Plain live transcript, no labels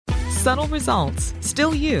Subtle results,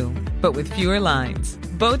 still you, but with fewer lines.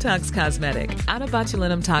 Botox Cosmetic, out of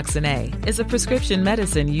botulinum toxin A, is a prescription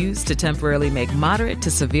medicine used to temporarily make moderate to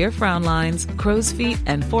severe frown lines, crow's feet,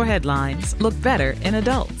 and forehead lines look better in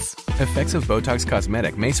adults. Effects of Botox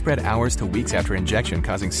Cosmetic may spread hours to weeks after injection,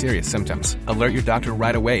 causing serious symptoms. Alert your doctor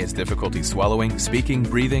right away as difficulty swallowing, speaking,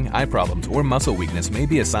 breathing, eye problems, or muscle weakness may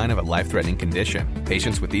be a sign of a life-threatening condition.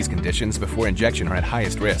 Patients with these conditions before injection are at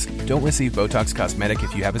highest risk. Don't receive Botox Cosmetic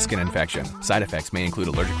if you have a skin infection. Side effects may include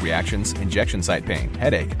allergic reactions, injection site pain,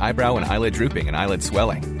 headache, eyebrow and eyelid drooping, and eyelid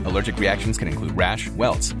swelling. Allergic reactions can include rash,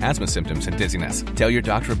 welts, asthma symptoms, and dizziness. Tell your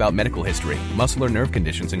doctor about medical history, muscle or nerve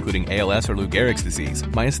conditions including ALS or Lou Gehrig's disease,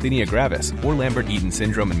 myasthenia gravis, or Lambert-Eaton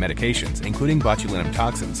syndrome, and medications, including botulinum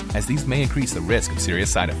toxins, as these may increase the risk of serious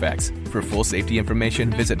side effects. For full safety information,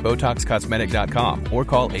 visit BotoxCosmetic.com or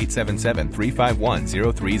call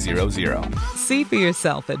 877-351-0300. See for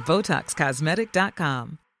yourself at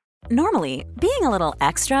BotoxCosmetic.com. Normally, being a little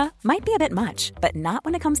extra might be a bit much, but not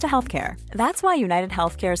when it comes to healthcare. That's why United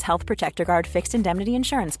Healthcare's Health Protector Guard fixed indemnity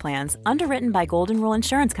insurance plans, underwritten by Golden Rule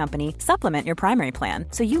Insurance Company, supplement your primary plan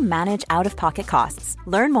so you manage out-of-pocket costs.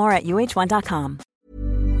 Learn more at UH1.com.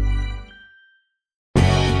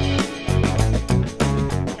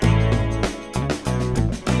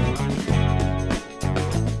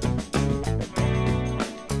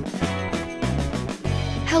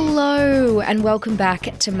 Hello and welcome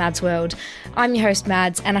back to Mads World. I'm your host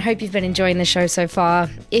Mads and I hope you've been enjoying the show so far.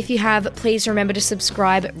 If you have, please remember to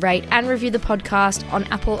subscribe, rate and review the podcast on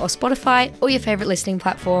Apple or Spotify or your favourite listening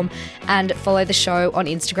platform, and follow the show on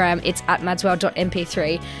Instagram. It's at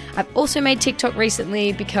madsworld.mp3. I've also made TikTok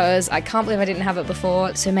recently because I can't believe I didn't have it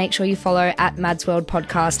before, so make sure you follow at Madsworld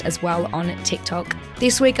Podcast as well on TikTok.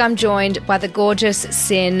 This week I'm joined by the gorgeous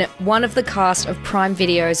Sin, one of the cast of Prime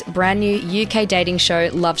Video's brand new UK dating show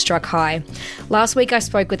Lovestruck High. Last week I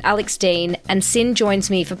spoke with Alex Dean, and Sin joins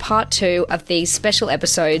me for part 2 of these special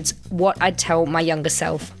episodes, What I'd Tell My Younger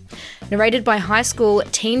Self. Narrated by high school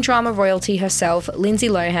teen drama royalty herself, Lindsay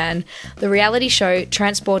Lohan, the reality show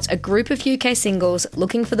transports a group of UK singles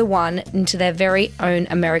looking for the one into their very own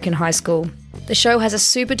American high school. The show has a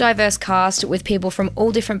super diverse cast with people from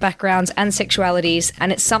all different backgrounds and sexualities,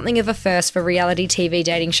 and it's something of a first for reality TV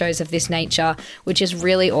dating shows of this nature, which is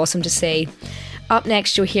really awesome to see. Up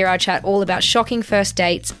next, you'll hear our chat all about shocking first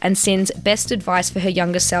dates and Sin's best advice for her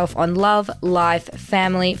younger self on love, life,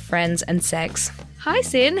 family, friends, and sex. Hi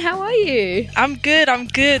Sin, how are you? I'm good.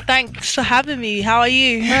 Thanks for having me. How are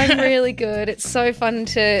you? I'm really good. It's so fun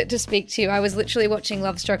to speak to you. I was literally watching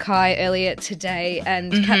Lovestruck High earlier today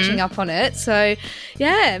and catching up on it. So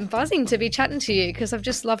yeah, I'm buzzing to be chatting to you because I've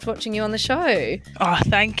just loved watching you on the show. Oh,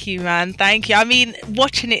 thank you, man. Thank you. I mean,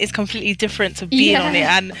 watching it is completely different to being on it,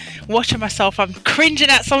 and watching myself, I'm cringing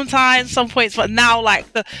at some points, but now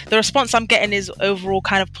like the response I'm getting is overall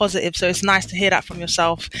kind of positive. So it's nice to hear that from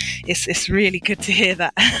yourself. It's really good to hear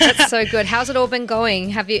that. That's so good. How's it all been going?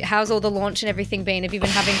 How's all the launch and everything been? Have you been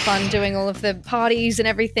having fun doing all of the parties and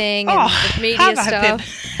everything and the media stuff?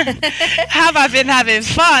 Have I been having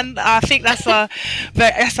fun? I think that's an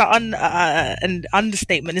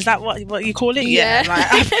understatement. Is that what you call it? Yeah.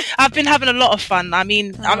 Like, I've been having a lot of fun. I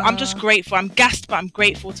mean, I'm just grateful. I'm gassed, but I'm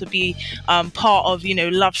grateful to be part of,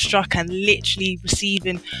 Lovestruck and literally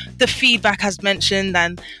receiving the feedback as mentioned,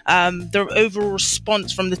 and the overall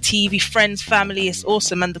response from the TV friends, family is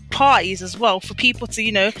awesome, and the parties as well, for people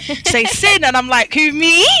to say Sin, and I'm like, who,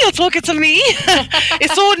 me? You're talking to me?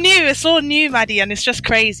 It's all new, Maddie, and it's just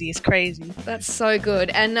crazy. It's crazy. That's so good.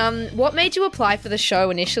 And what made you apply for the show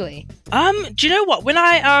initially? Do you know what? When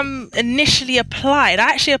I initially applied, I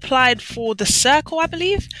actually applied for The Circle, I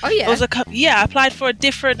believe. Oh yeah. I applied for a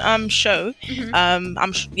different show.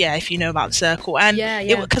 If you know about The Circle, and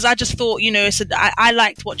because I just thought, I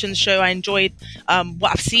liked watching the show. I enjoyed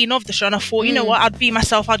what I've seen of the show, and I thought, you know what, I'd be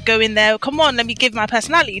myself. I'd go in there. Come on, let me give my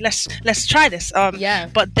personality. Let's try this.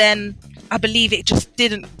 But then I believe it just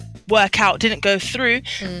didn't work out, didn't go through.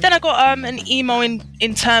 Then I got an email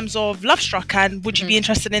in terms of Lovestruck, and would you be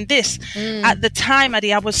interested in this? At the time,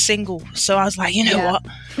 Addie, I was single, so I was like, you know what,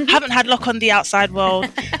 haven't had luck on the outside world.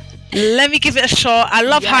 Let me give it a shot. I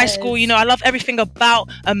love high school, I love everything about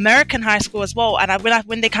American high school as well. And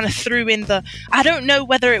when they kind of threw in I don't know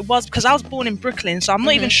whether it was because I was born in Brooklyn, so I'm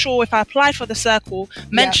not even sure if I applied for The Circle,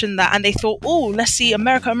 mentioned that, and they thought, oh, let's see,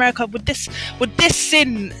 America, would this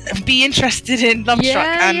Sin be interested in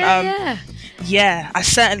Lovestruck? Yeah, I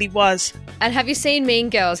certainly was. And have you seen Mean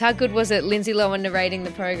Girls? How good was it, Lindsay Lohan narrating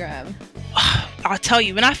the program? I'll tell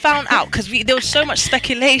you, when I found out, because there was so much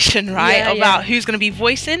speculation, right, about who's going to be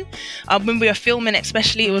voicing. When we were filming,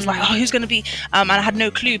 especially, it was like, oh, who's going to be? And I had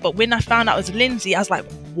no clue. But when I found out it was Lindsay, I was like,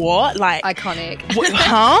 what? Like, iconic. What,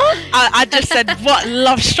 huh? I just said, what?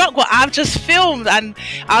 Lovestruck? What I've just filmed, and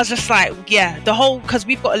I was just like, yeah, the whole, because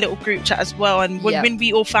we've got a little group chat as well, and when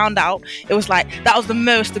we all found out, it was like that was the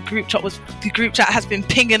most the group chat has been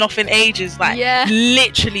pinging off in ages. Like,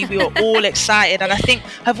 literally, we were all excited, and I think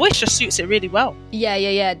her voice just suits it really well.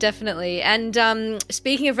 Yeah, definitely. And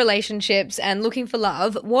speaking of relationships and looking for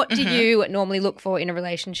love, what do you normally look for in a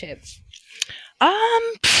relationship?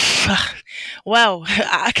 Well,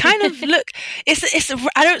 I kind of look,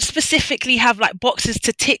 I don't specifically have like boxes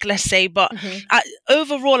to tick, let's say, but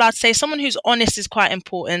overall I'd say someone who's honest is quite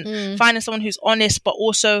important. Finding someone who's honest, but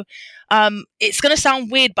also it's going to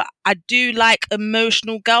sound weird, but I do like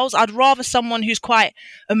emotional girls. I'd rather someone who's quite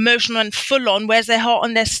emotional and full on, wears their heart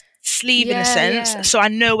on their sleeve in a sense, so I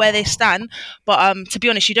know where they stand. But to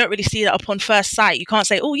be honest, you don't really see that upon first sight. You can't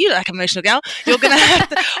say, oh, you look like an emotional girl. You're gonna have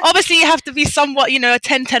to, obviously you have to be somewhat, a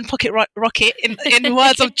 10-10 pocket rocket in the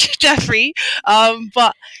words of Jeffrey,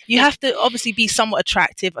 but you have to obviously be somewhat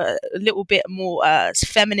attractive, a little bit more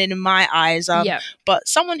feminine in my eyes, but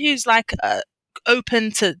someone who's like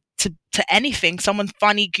open to anything, someone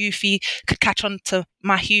funny, goofy, could catch on to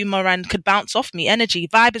my humor and could bounce off me. Energy,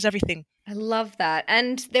 vibe is everything. I love that.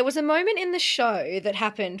 And there was a moment in the show that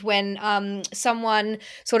happened when someone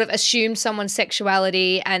sort of assumed someone's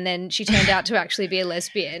sexuality and then she turned out to actually be a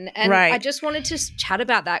lesbian. And I just wanted to chat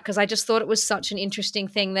about that because I just thought it was such an interesting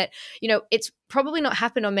thing that, it's probably not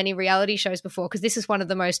happened on many reality shows before, because this is one of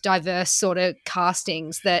the most diverse sort of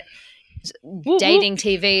castings that dating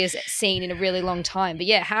TV has seen in a really long time. But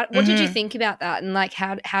yeah, what did you think about that? And like,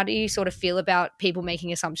 how do you sort of feel about people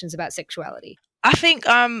making assumptions about sexuality? I think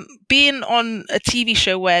being on a TV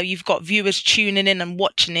show where you've got viewers tuning in and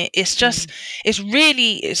watching it, it's just,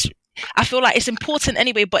 I feel like it's important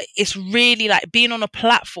anyway, but it's really like being on a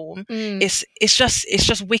platform, it's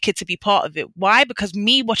just wicked to be part of it. Why? Because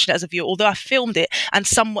me watching it as a viewer, although I filmed it and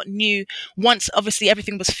somewhat knew, once obviously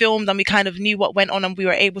everything was filmed and we kind of knew what went on and we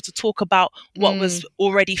were able to talk about what was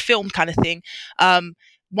already filmed kind of thing,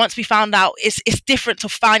 once we found out, it's different to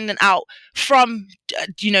finding out from,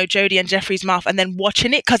 Jodie and Jeffrey's mouth and then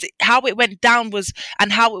watching it, because how it went down was,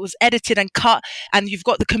 and how it was edited and cut, and you've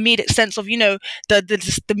got the comedic sense of,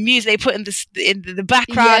 the music they put in the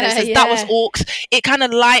background. That was orcs. It kind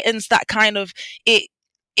of lightens that kind of,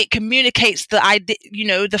 it communicates the idea,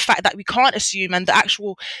 the fact that we can't assume, and the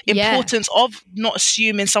actual importance of not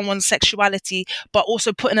assuming someone's sexuality, but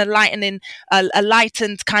also putting a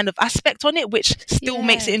lightened kind of aspect on it, which still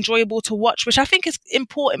makes it enjoyable to watch, which I think is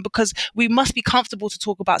important, because we must be comfortable to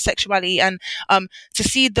talk about sexuality, and to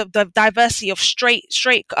see the diversity of straight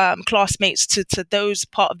classmates to those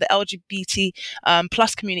part of the LGBT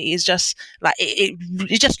plus community is just like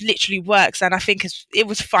it just literally works. And I think it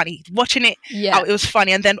was funny watching it. It was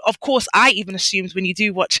funny. And then, of course, I even assumed when you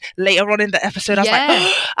do watch later on in the episode, I was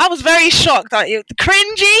like, I was very shocked.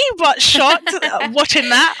 Cringy, but shocked watching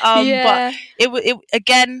that. But it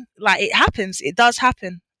again, like, it happens. It does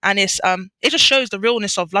happen. And it just shows the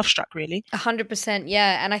realness of Lovestruck, really. 100%,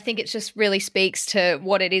 yeah. And I think it just really speaks to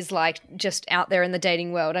what it is like just out there in the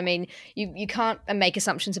dating world. I mean, you can't make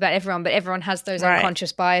assumptions about everyone, but everyone has those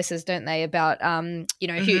unconscious biases, don't they, about, who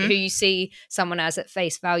you see someone as at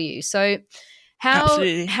face value. So how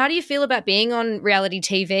do you feel about being on reality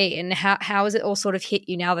TV, and how has it all sort of hit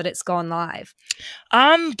you now that it's gone live?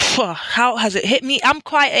 How has it hit me? I'm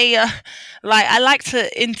quite I like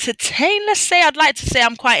to entertain, let's say. I'd like to say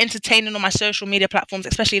I'm quite entertaining on my social media platforms,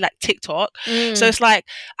 especially like TikTok. So it's like,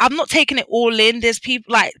 I'm not taking it all in. There's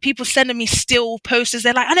people sending me still posters.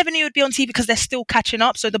 They're like, I never knew it would be on TV, because they're still catching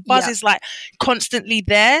up. So the buzz is like constantly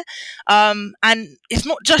there. And it's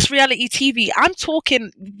not just reality TV.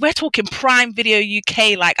 We're talking Prime Video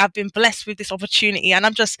UK. Like, I've been blessed with this opportunity, and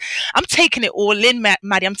I'm taking it all in,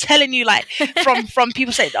 Maddie. I'm telling you, like, from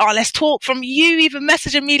people saying, oh, let's talk, from you even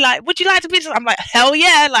messaging me like, would you like to be? I'm like, hell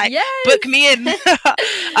yeah, like, book me in.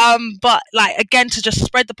 But like, again, to just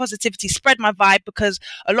spread the positivity, spread my vibe, because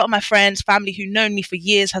a lot of my friends, family who've known me for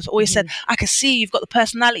years have always said, I can see you've got the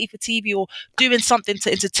personality for TV, or doing something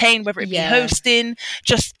to entertain, whether it be hosting,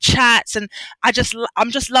 just chats, and I'm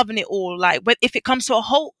just loving it all. Like, if it comes to a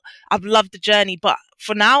halt, I've loved the journey, but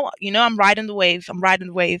for now, I'm riding the wave.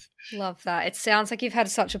 Love that. It sounds like you've had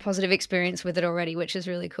such a positive experience with it already, which is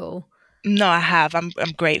really cool. No, I have. I'm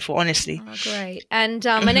grateful, honestly. Oh, great. And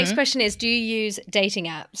my next question is, do you use dating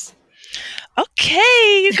apps?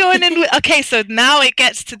 Okay, you're going in with... Okay, so now it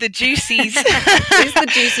gets to the juicies. Here's the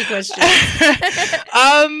juicy question.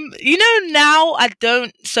 Now I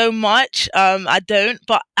don't so much. I don't,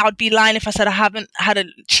 but I would be lying if I said I haven't had a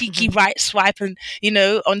cheeky right swipe and,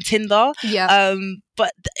 on Tinder. Yeah.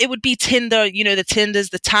 But it would be Tinder, the Tinders,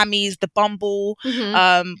 the Tammies, the Bumble.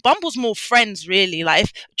 Bumble's more friends, really. Like,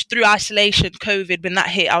 if through isolation, COVID, when that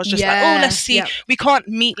hit, I was just like, oh, let's see. Yep. We can't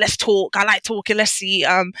meet. Let's talk. I like talking. Let's see.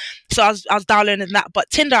 So I was downloading that. But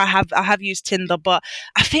Tinder, I have used Tinder. But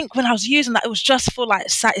I think when I was using that, it was just for like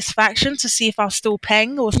satisfaction to see if I was still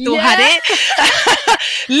paying or still had it.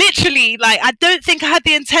 Literally, like, I don't think I had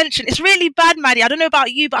the intention. It's really bad, Maddie. I don't know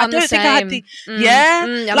about you, but I don't think I had the...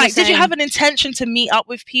 Like, did you have an intention to meet up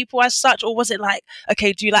with people as such, or was it like,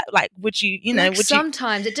 okay, do you like would you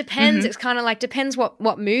sometimes it depends. It's kind of like depends what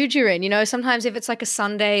mood you're in, sometimes if it's like a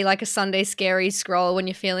Sunday scary scroll when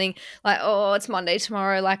you're feeling like, oh, it's Monday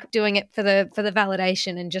tomorrow, like doing it for the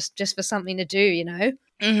validation and just for something to do.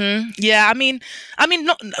 Yeah, I mean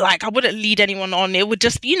not like I wouldn't lead anyone on. It would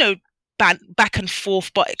just be, back and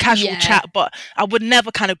forth, but casual chat. But I would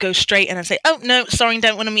never kind of go straight in and say, oh no, sorry,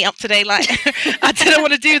 don't want to meet up today. Like, I didn't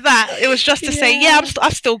want to do that. It was just to say,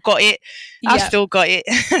 I've still got it. I've still got it.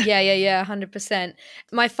 Yeah, 100%.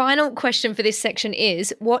 My final question for this section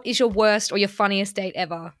is, what is your worst or your funniest date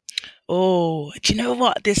ever? Oh, do you know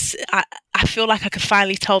what? I feel like I could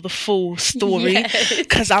finally tell the full story,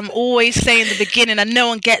 because I'm always saying the beginning and no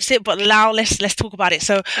one gets it, but now let's talk about it.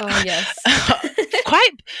 So,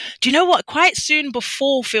 do you know what? Quite soon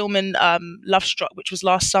before filming Lovestruck, which was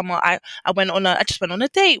last summer, I just went on a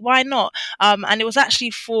date. Why not? And it was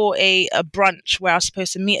actually for a brunch where I was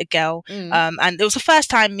supposed to meet a girl. And it was the first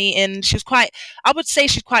time meeting. She was I would say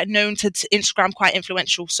she's quite known to Instagram, quite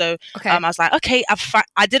influential. So I was like, okay,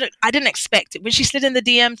 I didn't expect it. When she slid in the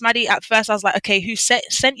DMs, Maddie, at first I was like, okay, who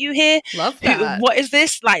sent you here? Love that. What is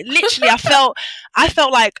this? Like, literally, I felt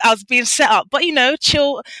like I was being set up. But,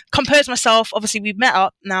 chill, compose myself. Obviously, we met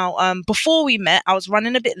up. Now, before we met, I was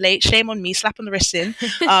running a bit late. Shame on me, slap on the wrist in.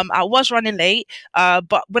 I was running late.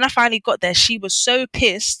 But when I finally got there, she was so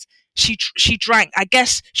pissed. She drank. I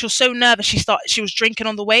guess she was so nervous. She was drinking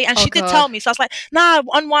on the way, and she did tell me. So I was like, "Nah,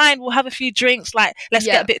 unwind. We'll have a few drinks. Like, let's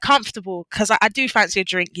get a bit comfortable." Because I do fancy a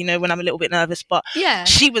drink, when I'm a little bit nervous. But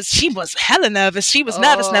she was hella nervous. She was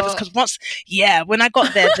nervous because when I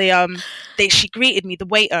got there, she greeted me, the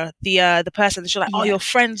waiter, the person. She was like, "Oh, your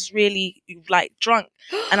friend's really like drunk."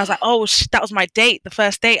 And I was like, oh, that was my date, the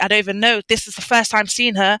first date. I don't even know. This is the first time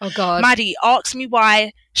seeing her. Oh, God. Maddie asked me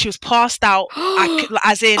why. She was passed out,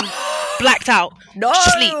 as in blacked out. No.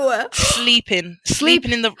 Sleeping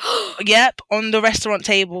in on the restaurant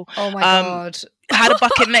table. Oh, my God. Had a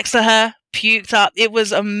bucket next to her, puked up. It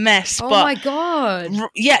was a mess. Oh, my God.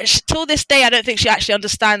 Yeah, till this day, I don't think she actually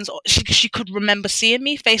understands. She could remember seeing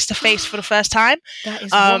me face to face for the first time. That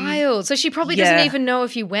is wild. So she probably doesn't even know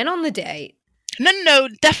if you went on the date. No,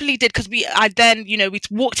 definitely did, because we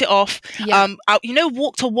walked it off.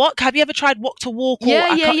 Walk to walk. Have you ever tried walk to walk?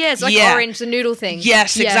 It's like orange, the noodle thing.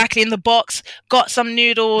 Yes, exactly. In the box, got some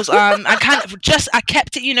noodles. I kind of I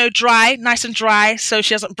kept it, dry, nice and dry, so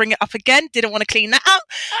she doesn't bring it up again. Didn't want to clean that up.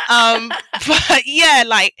 But yeah,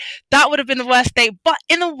 like, that would have been the worst date. But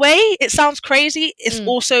in a way, it sounds crazy. It's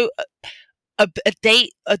also a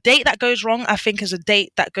date that goes wrong, I think, is a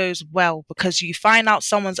date that goes well, because you find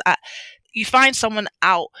someone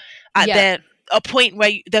out at a point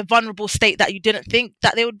where their vulnerable state that you didn't think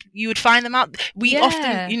that you would find them out. We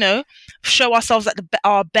often, show ourselves at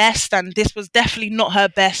our best, and this was definitely not her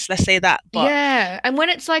best. Let's say that. But and when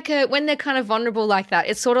it's like when they're kind of vulnerable like that,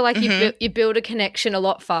 it's sort of like you build a connection a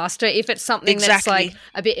lot faster if it's something that's like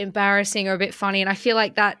a bit embarrassing or a bit funny. And I feel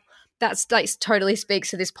like that's like totally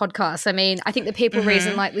speaks to this podcast. I mean, I think the people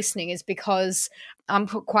reason like listening is because I'm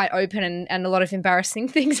quite open and a lot of embarrassing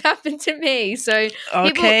things happen to me. So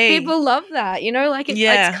people love that,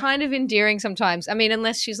 it's kind of endearing sometimes. I mean,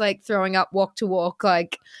 unless she's like throwing up walk to walk,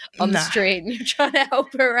 like on the street, and you're trying to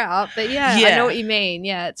help her out. But I know what you mean.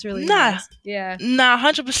 Yeah, it's really nice. Yeah.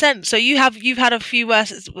 100%. So you've had a few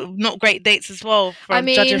not great dates as well,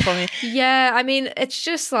 judging from you. Yeah. I mean, it's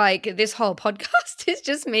just like this whole podcast is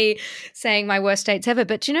just me saying my worst dates ever.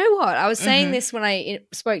 But you know what? I was saying this when I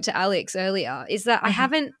spoke to Alex earlier, is that I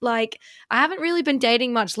haven't really been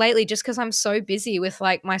dating much lately, just because I'm so busy with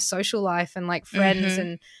like my social life and like friends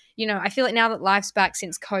and I feel like now that life's back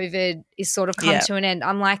since COVID is sort of come to an end,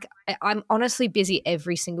 I'm honestly busy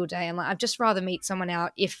every single day, and like I'd just rather meet someone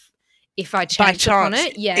out if I chance upon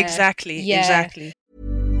it. Yeah, exactly.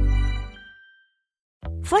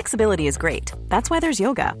 Flexibility is great. That's why there's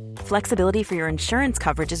yoga. Flexibility for your insurance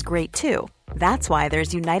coverage is great too. That's why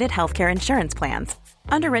there's United Healthcare Insurance Plans.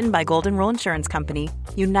 Underwritten by Golden Rule Insurance Company,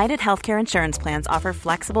 United Healthcare Insurance Plans offer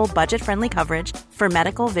flexible, budget-friendly coverage for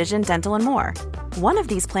medical, vision, dental, and more. One of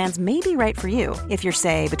these plans may be right for you if you're,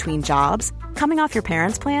 say, between jobs, coming off your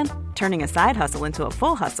parents' plan, turning a side hustle into a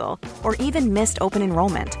full hustle, or even missed open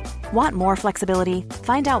enrollment. Want more flexibility?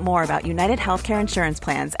 Find out more about United Healthcare Insurance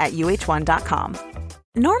Plans at uh1.com.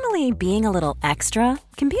 Normally, being a little extra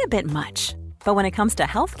can be a bit much, but when it comes to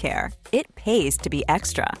healthcare, it pays to be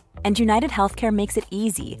extra. And United Healthcare makes it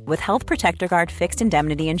easy with Health Protector Guard fixed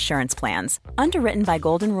indemnity insurance plans. Underwritten by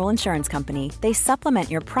Golden Rule Insurance Company, they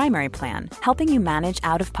supplement your primary plan, helping you manage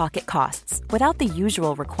out-of-pocket costs without the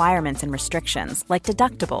usual requirements and restrictions like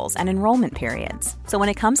deductibles and enrollment periods. So when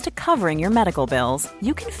it comes to covering your medical bills,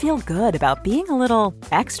 you can feel good about being a little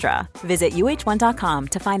extra. Visit uh1.com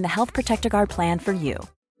to find the Health Protector Guard plan for you.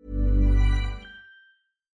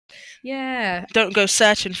 Yeah. Don't go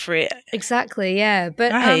searching for it. Exactly, yeah.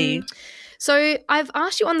 But so I've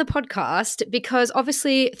asked you on the podcast because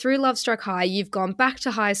obviously through Lovestruck High, you've gone back to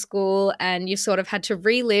high school and you sort of had to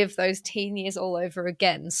relive those teen years all over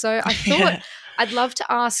again. So I thought I'd love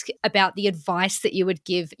to ask about the advice that you would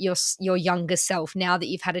give your younger self now that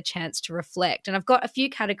you've had a chance to reflect. And I've got a few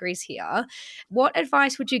categories here. What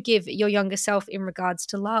advice would you give your younger self in regards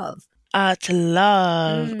to love? To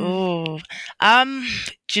love. Oh,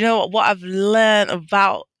 do you know what I've learned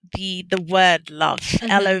about the word love?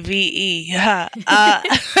 Love. Yeah.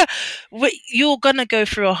 You're gonna go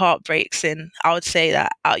through a heartbreak, Sin. I would say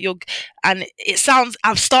that. And it sounds.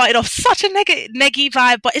 I've started off such a neggy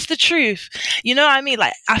vibe, but it's the truth. You know what I mean?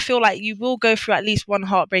 Like, I feel like you will go through at least one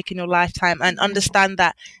heartbreak in your lifetime, and understand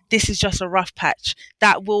that this is just a rough patch.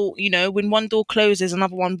 That will, when one door closes,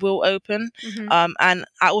 another one will open. And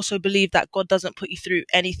I also believe that God doesn't put you through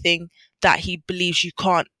anything that He believes you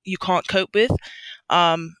can't cope with.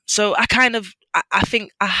 So I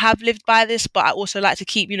think I have lived by this, but I also like to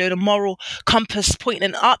keep, the moral compass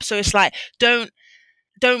pointing up. So it's like, don't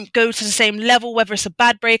go to the same level, whether it's a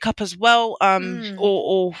bad breakup as well,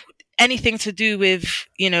 or anything to do with,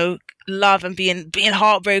 love and being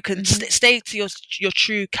heartbroken. Stay to your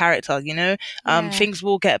true character, things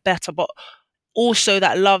will get better, but also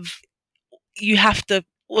that love, you have to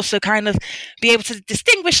also kind of be able to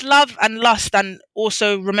distinguish love and lust, and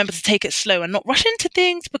also remember to take it slow and not rush into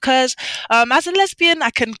things, because as a lesbian,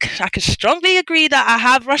 I can strongly agree that I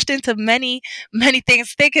have rushed into many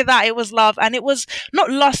things thinking that it was love, and it was not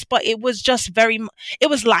lust, but it was just it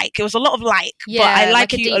was a lot of but I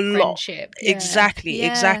like you a lot. Yeah.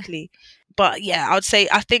 Exactly. But yeah, I would say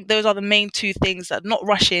I think those are the main two things: that not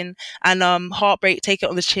rushing, and heartbreak, take it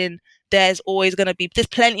on the chin. There's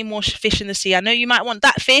plenty more fish in the sea. I know you might want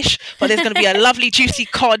that fish, but there's going to be a lovely juicy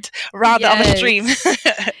cod around the other stream.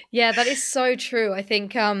 Yeah, that is so true. I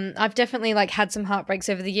think I've definitely had some heartbreaks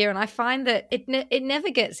over the year, and I find that it never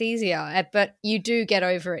gets easier, but you do get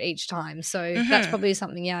over it each time. So that's probably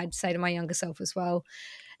something, I'd say to my younger self as well.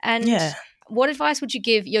 And what advice would you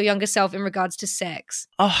give your younger self in regards to sex?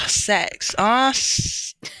 Oh, sex. Do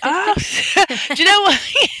you know what?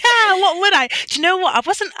 Yeah, what would I? Do you know what? I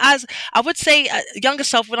would say younger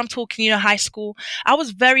self, when I'm talking, high school, I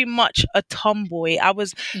was very much a tomboy. I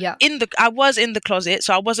was in the closet,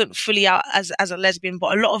 so I wasn't fully out as a lesbian,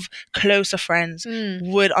 but a lot of closer friends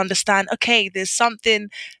would understand, okay, there's something,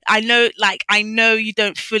 I know you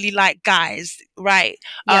don't fully like guys, right?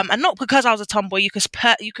 And not because I was a tomboy. You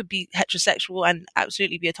could be heterosexual and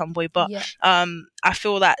absolutely be a tomboy, but I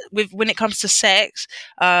feel that when it comes to sex,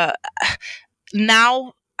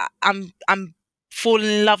 now I'm falling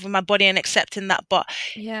in love with my body and accepting that, but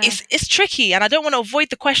it's tricky, and I don't want to avoid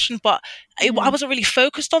the question, but I wasn't really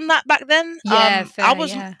focused on that back then.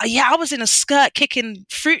 I was in a skirt kicking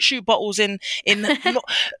fruit shoot bottles in no,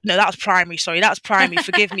 that was primary,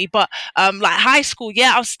 forgive me, but high school,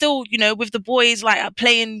 I was still with the boys,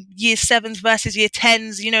 playing year 7s versus year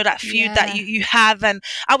 10s, that feud that you have, and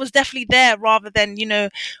I was definitely there, rather than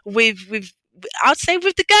with I'd say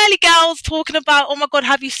with the girly girls talking about, oh my God,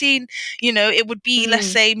 have you seen, it would be, let's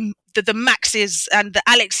say, the Maxes and the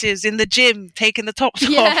Alexes in the gym taking the tops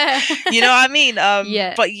off. You know what I mean?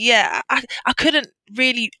 But I couldn't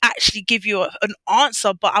really actually give you an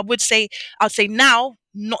answer, but I'd say now,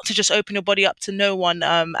 not to just open your body up to no one,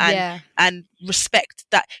 and respect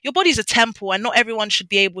that your body's a temple, and not everyone should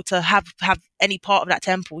be able to have any part of that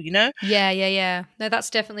temple, No,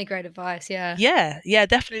 that's definitely great advice. Yeah,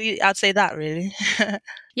 definitely, I'd say that, really.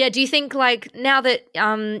 Yeah, do you think now that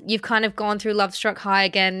you've kind of gone through Lovestruck High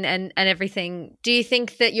again and everything, do you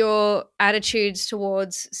think that your attitudes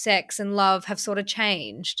towards sex and love have sort of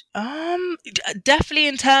changed? Definitely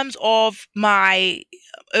in terms of my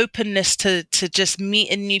openness to just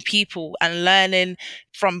meeting new people and learning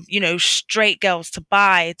from, you know, straight girls to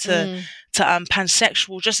bi to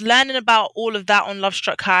pansexual, just learning about all of that on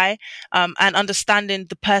Lovestruck High, and understanding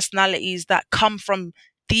the personalities that come from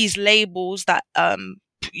these labels that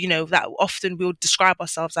you know, that often we'll describe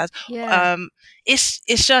ourselves as.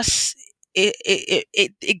 It's just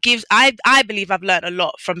it gives, I believe I've learned a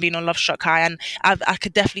lot from being on Lovestruck High, and I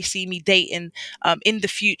could definitely see me dating in the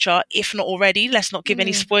future, if not already. Let's not give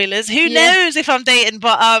any spoilers. Who knows if I'm dating,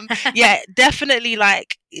 but yeah, definitely,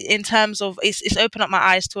 like, in terms of it's opened up my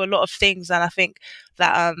eyes to a lot of things, and I think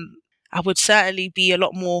that I would certainly be a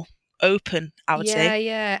lot more open, I would say.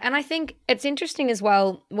 Yeah. And I think it's interesting as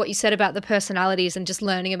well what you said about the personalities and just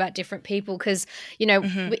learning about different people, because, you know,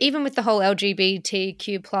 even with the whole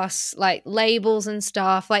LGBTQ plus like labels and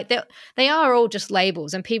stuff, like they are all just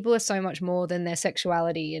labels, and people are so much more than their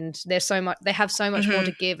sexuality, and they have so much more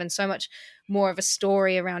to give and so much more of a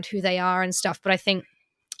story around who they are and stuff. But I think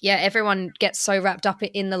everyone gets so wrapped up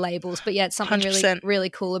in the labels. But it's something 100%. really, really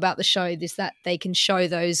cool about the show is that they can show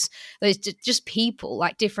those just people,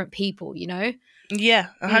 like different people, you know? Yeah,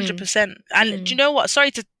 100%. And do you know what? Sorry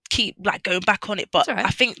to keep like going back on it, but right. I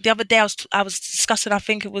think the other day I was discussing, I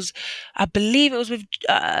believe it was with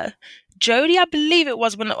Jodie, I believe it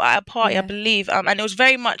was, when at a party, I believe, and it was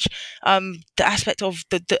very much the aspect of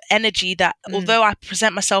the energy that, although I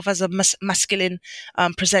present myself as a masculine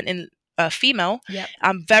presenting female,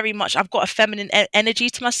 I'm very much, I've got a feminine energy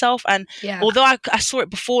to myself, and although I saw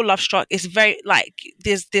it before Lovestruck, it's very like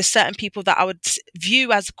there's certain people that I would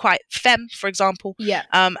view as quite femme, for example,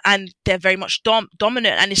 and they're very much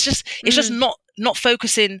dominant, and it's just not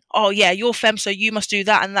focusing, oh yeah, you're femme, so you must do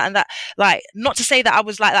that and that and that. Like, not to say that I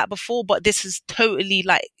was like that before, but this has totally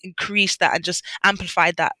like increased that and just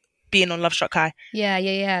amplified that being on Lovestruck High.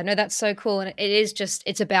 Yeah. No, that's so cool. And it is just,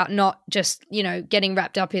 it's about not just, you know, getting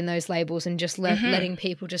wrapped up in those labels and just letting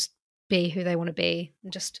people just be who they want to be.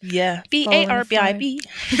 And just BARBIB.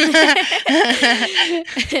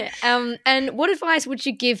 And what advice would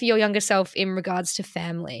you give your younger self in regards to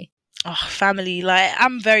family? Oh, family. Like,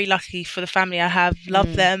 I'm very lucky for the family I have.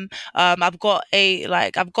 Love them. I've got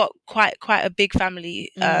quite a big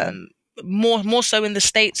family. More so in the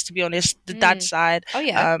States, to be honest, the dad side.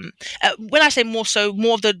 When I say more so,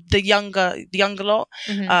 more of the younger lot,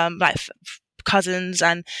 like cousins,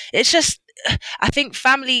 and it's just, I think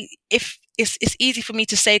family, if it's easy for me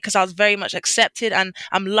to say because I was very much accepted, and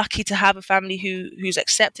I'm lucky to have a family who's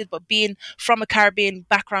accepted, but being from a Caribbean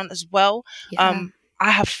background as well, I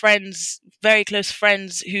have friends, very close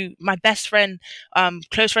friends, my best friend,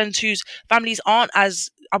 close friends whose families aren't as,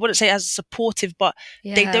 I wouldn't say as supportive, but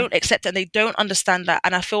they don't accept it and they don't understand that.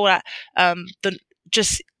 And I feel that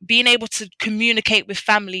just being able to communicate with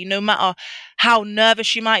family, no matter how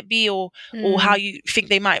nervous you might be or how you think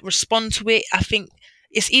they might respond to it, I think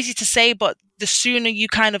it's easy to say, but the sooner you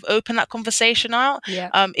kind of open that conversation out,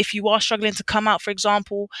 if you are struggling to come out, for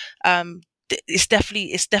example, it's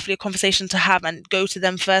definitely a conversation to have, and go to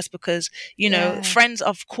them first, because, you know, friends,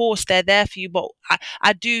 of course, they're there for you, but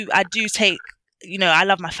I do take, you know, I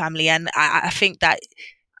love my family, and I think that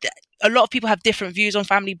a lot of people have different views on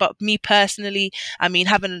family, but me personally, I mean,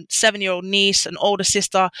 having a 7-year-old niece, an older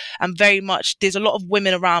sister, and there's a lot of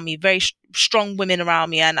women around me, very strong women around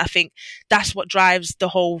me, and I think that's what drives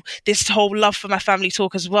this whole love for my family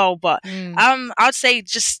talk as well. But I'd say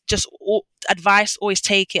just advice, always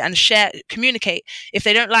take it and share, communicate. If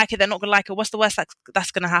they don't like it, they're not gonna like it. What's the worst that's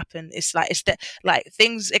gonna happen? It's like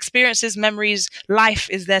things, experiences, memories, life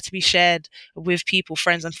is there to be shared with people,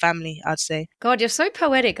 friends and family, I'd say. God, you're so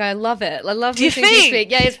poetic. I love it. I love listening to you speak.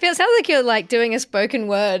 Yeah, it sounds like you're like doing a spoken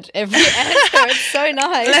word every answer. It's so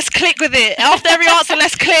nice. Let's click with it. After every answer,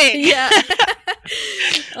 let's click. Yeah.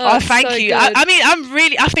 Oh, thank you. I mean,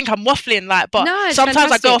 I think I'm waffling, like, but sometimes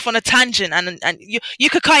fantastic. I go off on a tangent, and you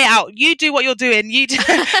could cut it out. You do what you're doing. You just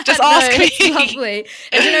ask me. It's lovely.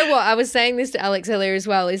 And you know what? I was saying this to Alex earlier as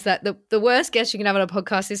well, is that the worst guest you can have on a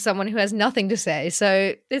podcast is someone who has nothing to say.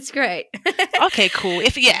 So it's great. Okay, cool.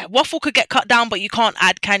 Waffle could get cut down, but you can't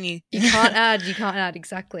add, can you? You can't add,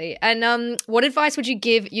 exactly. And what advice would you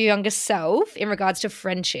give your younger self in regards to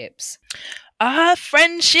friendships?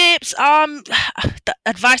 Friendships. The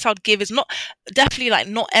advice I'd give is not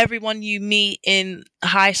everyone you meet in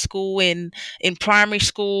high school, in primary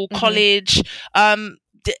school, college,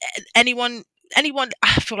 anyone. I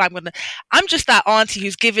feel like I'm just that auntie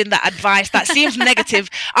who's giving that advice that seems negative.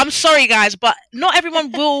 I'm sorry, guys, but not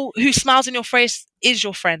everyone who smiles in your face is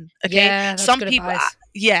your friend. Okay, yeah, that's some good people. Advice.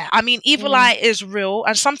 I mean, evil eye is real,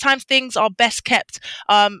 and sometimes things are best kept.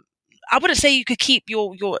 I wouldn't say you could keep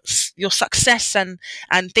your success and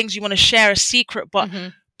things you want to share a secret, but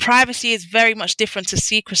privacy is very much different to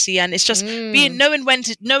secrecy, and it's just knowing when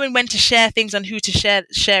to share things and who to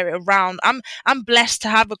share it around. I'm blessed to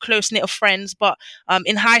have a close knit of friends, but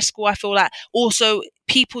in high school I feel like also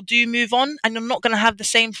people do move on and you're not going to have the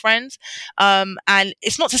same friends, and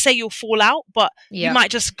it's not to say you'll fall out, but you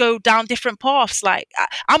might just go down different paths. Like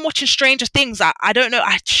I'm watching Stranger Things. I don't know,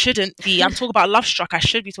 I shouldn't be. I'm talking about Lovestruck. I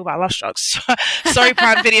should be talking about Lovestruck. Sorry,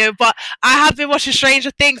 Prime Video, but I have been watching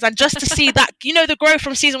Stranger Things, and just to see that, the growth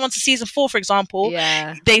from season 1 to season 4, for example,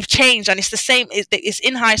 they've changed, and it's the same. It's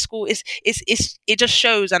in high school. It just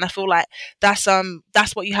shows, and I feel like that's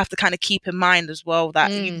what you have to kind of keep in mind as well,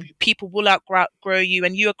 that people will outgrow you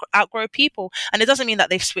and you outgrow people, and it doesn't mean that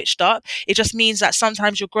they've switched up. It just means that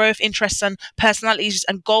sometimes your growth, interests and personalities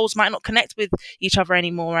and goals might not connect with each other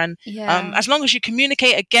anymore, and as long as you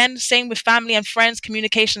communicate, again, same with family and friends,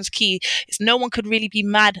 communication's key. No one could really be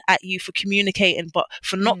mad at you for communicating, but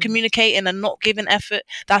for not communicating and not giving effort,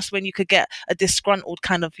 that's when you could get a disgruntled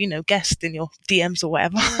kind of guest in your DMs or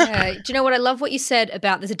whatever. Do you know what, I love what you said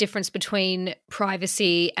about there's a difference between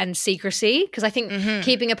privacy and secrecy, because I think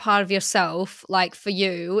keeping a part of yourself, like for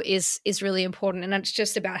you, is really important, and it's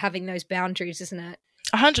just about having those boundaries, isn't it?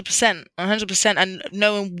 100%, and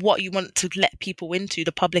knowing what you want to let people into,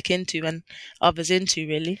 the public into, and others into,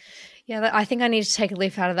 really. Yeah, I think I need to take a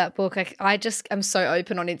leaf out of that book. I just am so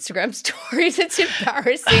open on Instagram stories. It's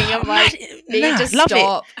embarrassing. I'm like, need to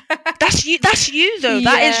stop. That's you though.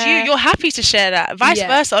 Yeah. That is you. You're happy to share that. Vice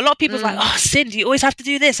versa. A lot of people's like, oh, Cindy, you always have to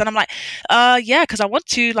do this. And I'm like, yeah, because I want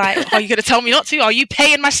to. Like, are you going to tell me not to? Are you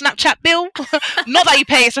paying my Snapchat bill? Not that you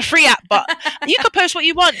pay. It's a free app, but you can post what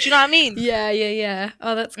you want. Do you know what I mean? Yeah.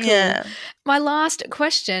 Oh, that's cool. Yeah. My last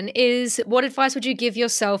question is, what advice would you give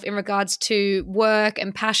yourself in regards to work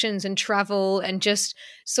and passions and travel and just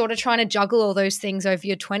sort of trying to juggle all those things over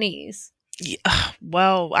your 20s? Yeah,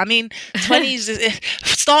 well, I mean, 20s,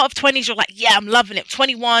 start of 20s, you're like, yeah, I'm loving it.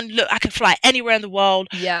 21, look, I could fly anywhere in the world.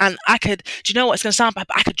 Yeah. And I could, do you know what, it's going to sound bad,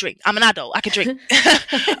 but I could drink. I'm an adult, I could drink.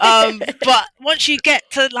 But once you get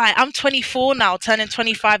to like, I'm 24 now, turning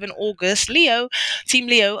 25 in August, Team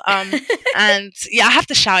Leo. And yeah, I have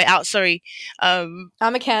to shout it out, sorry. I'm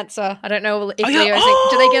a Cancer. I don't know if Leo's,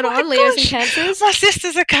 do they get on, Leos and Cancers? My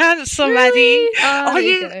sister's a Cancer, really?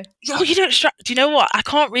 Maddie. You don't, do you know what? I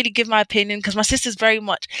can't really give my opinion because my sister's very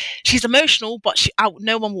much, she's emotional, but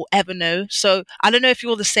no one will ever know. So I don't know if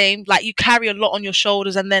you're the same. Like, you carry a lot on your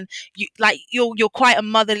shoulders, and then you're quite a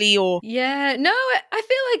motherly or. Yeah, no,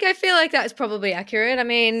 I feel like that's probably accurate. I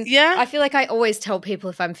mean, yeah, I feel like I always tell people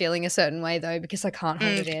if I'm feeling a certain way though, because I can't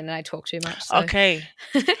hold it in and I talk too much. So. Okay.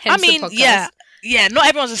 I mean, yeah. Yeah, not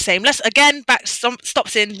everyone's the same. Let's again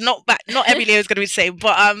stops in. Not every Leo is going to be the same,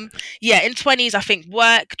 but yeah, in 20s, I think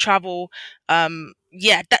work, travel,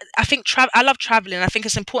 yeah, I think I love traveling. I think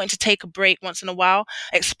it's important to take a break once in a while,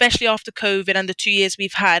 especially after COVID and the 2 years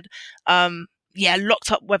we've had. Yeah,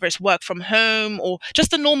 locked up, whether it's work from home or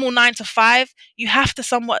just a normal 9 to 5. You have to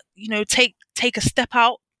somewhat, take a step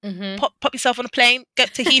out. Pop yourself on a plane,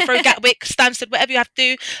 get to Heathrow, Gatwick, Stansted, whatever you have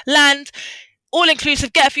to do, land. All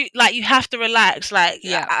inclusive, get a few, like, you have to relax. Like,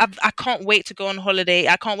 yeah. I can't wait to go on holiday.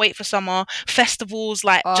 I can't wait for summer festivals.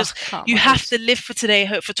 Like, you have to live for today,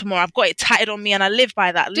 hope for tomorrow. I've got it tatted on me and I live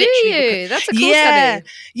by that. Do you? That's a cool study.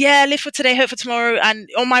 Yeah, live for today, hope for tomorrow, and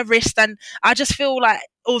on my wrist. And I just feel like,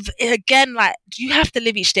 again, like, you have to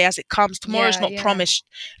live each day as it comes. Tomorrow is not promised.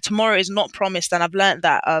 Tomorrow is not promised, and I've learned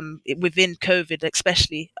that within COVID,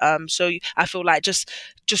 especially. So I feel like just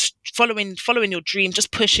following your dream,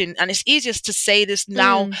 just pushing. And it's easiest to say this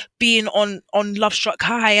now, being on Lovestruck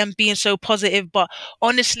High and being so positive, but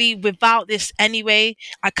honestly, without this anyway,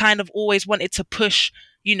 I kind of always wanted to push,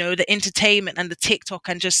 the entertainment and the TikTok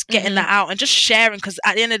and just getting that out and just sharing, because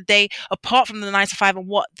at the end of the day, apart from the 9 to 5 and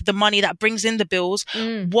what the money that brings in the bills,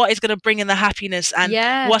 what is going to bring in the happiness and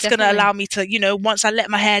what's going to allow me to, once I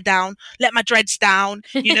let my hair down, let my dreads down,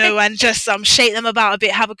 and just shake them about a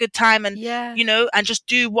bit, have a good time, and and just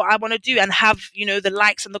do what I want to do and have the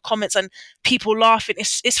likes and the comments and people laughing.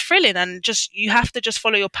 It's thrilling, and just you have to just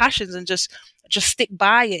follow your passions and just stick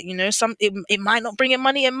by it. It might not bring in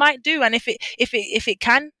money, it might do, and if it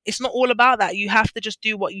can, it's not all about that. You have to just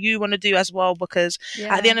do what you want to do as well, because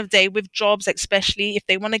at the end of the day, with jobs especially, if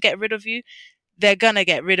they want to get rid of you, they're gonna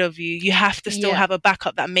get rid of you. You have to still have a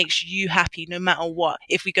backup that makes you happy no matter what.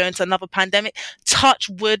 If we go into another pandemic, touch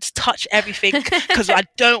wood, touch everything, because I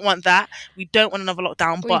don't want that. We don't want another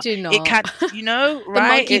lockdown, but do not. It can,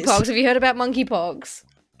 right? The monkeypox. Have you heard about monkeypox?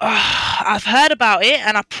 I've heard about it,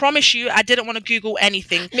 and I promise you, I didn't want to Google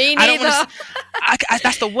anything. Me neither.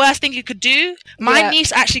 That's the worst thing you could do. My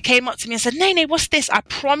niece actually came up to me and said, Nene, what's this? I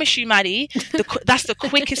promise you, Maddie, that's the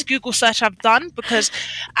quickest Google search I've done, because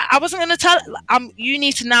I wasn't going to tell. You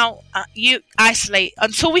need to now, you isolate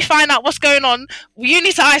until we find out what's going on. You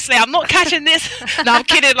need to isolate. I'm not catching this. No, I'm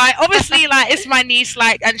kidding. Like, obviously, like, it's my niece,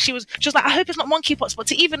 like, and she was just like, I hope it's not monkeypox. But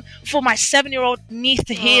to even for my 7-year-old niece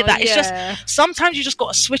to hear that, it's just, sometimes you just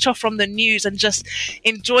got to switch off from the news and just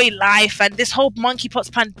enjoy life. And this whole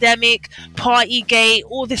monkeypox pandemic, Partygate,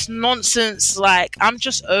 all this nonsense, like, I'm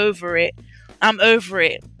just over it. I'm over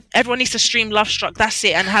it. Everyone needs to stream Lovestruck, that's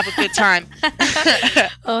it, and have a good time.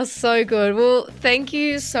 Oh, so good. Well, thank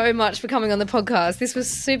you so much for coming on the podcast. This was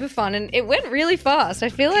super fun, and it went really fast. I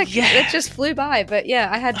feel like it just flew by, but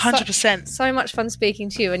I had 100%. So much fun speaking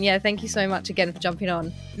to you, and thank you so much again for jumping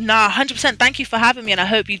on. Nah, 100%. Thank you for having me, and I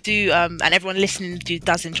hope you do, and everyone listening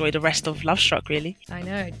does enjoy the rest of Lovestruck, really. I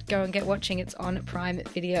know. Go and get watching. It's on Prime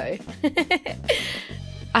Video.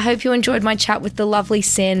 I hope you enjoyed my chat with the lovely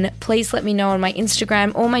Sin. Please let me know on my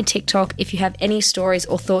Instagram or my TikTok if you have any stories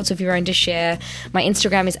or thoughts of your own to share. My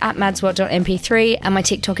Instagram is @madsworld.mp3 and my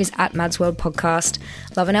TikTok is @madsworldpodcast.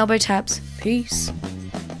 Love and elbow taps. Peace.